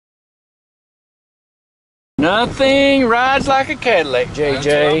Nothing rides like a Cadillac, JJ. That's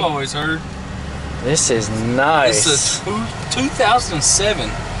what I've always heard. This is nice. It's a 2007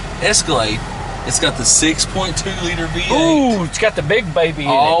 Escalade. It's got the 6.2 liter V8. Ooh, it's got the big baby in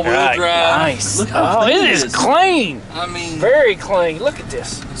it. All-wheel drive. Nice. Look how it clean is clean. I mean, very clean. Look at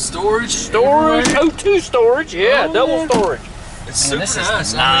this. Storage. Oh, 2 storage. Yeah, Oh, double yeah. storage. It's super this nice.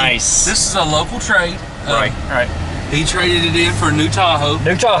 Is nice. I mean, this is a local trade. Right. He traded it in for a new Tahoe.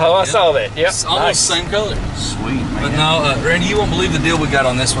 New Tahoe, I saw that. Yep. It's almost the same color. Sweet, man. But no, Randy, you won't believe the deal we got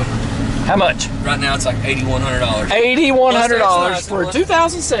on this one. How much? Right now, it's like $8,100. $8,100 for a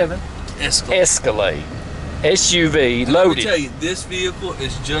 2007 Escalade SUV and loaded. let me tell you, this vehicle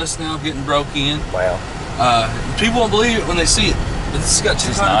is just now getting broke in. Wow. People won't believe it when they see it, but this has got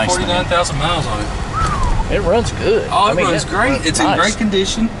 249,000 miles on it. It runs good. Oh, it runs great. It's in great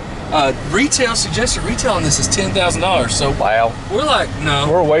condition. Suggested retail on this is $10,000. So wow, we're like, no,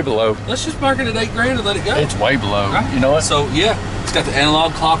 we're way below. Let's just mark it at $8,000 and let it go. It's way below. Right? You know what? So yeah, it's got the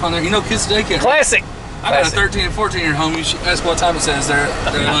analog clock on there. You know, kids today can't. Classic. I got a 13 and 14 year home. You should ask what time it says there.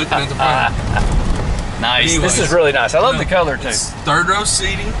 They're looking at the front. Nice. Anyways, this is really nice. I love the color too. It's third row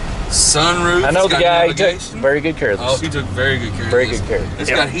seating, sunroof. I know the guy. He took very good care of this. Oh, he took very good care of this. Very good care. It's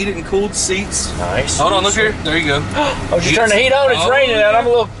got heated and cooled seats. Nice. Hold on, look here. There you go. Oh, did you turn the heat on? It's raining out. I'm a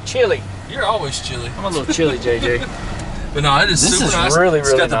little chilly. You're always chilly. I'm a little chilly, JJ. But no, it is super nice. This is really,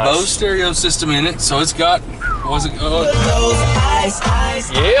 It's got the Bose stereo system in it, so it's got.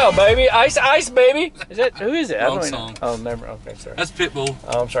 Yeah, baby, ice, baby. Is that who is it? I Wrong don't song. know. Oh, never. Okay, sorry. That's Pitbull.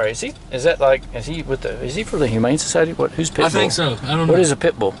 Oh, I'm sorry. Is he? Is that like? Is he with the? Is he for the Humane Society? What? Who's Pitbull? I think so. I don't know. What is a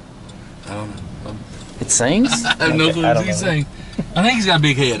Pitbull? I don't know. It sings. I have no clue what he's saying. I think he's got a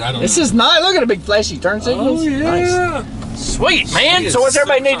big head. I don't know. This is nice. Look at the big flashy turn signals. Oh yeah. Nice. Sweet, man. So what's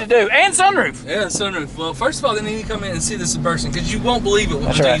everybody need to do? And sunroof. Yeah, sunroof. Well, first of all, they need to come in and see this in person because you won't believe it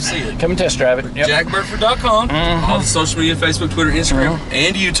until you see it. Come and test drive it. Yep. JackBurford.com. All the social media, Facebook, Twitter, Instagram,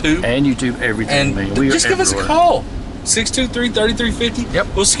 and YouTube. And YouTube, everything. And we just give us a call. 623-3350. Yep.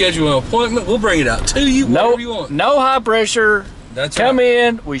 We'll schedule an appointment. We'll bring it out to you whenever you want. No high pressure. That's Come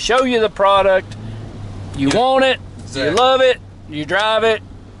in. We show you the product. You want it. Exactly. You love it. You drive it.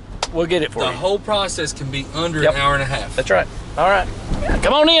 We'll get it for you. The whole process can be under an hour and a half. That's right. All right.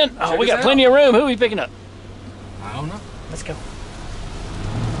 Come on in. Oh, we got plenty of room. Who are we picking up? I don't know. Let's go.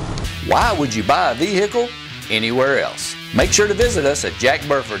 Why would you buy a vehicle anywhere else? Make sure to visit us at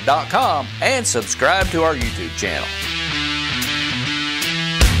jackburford.com and subscribe to our YouTube channel.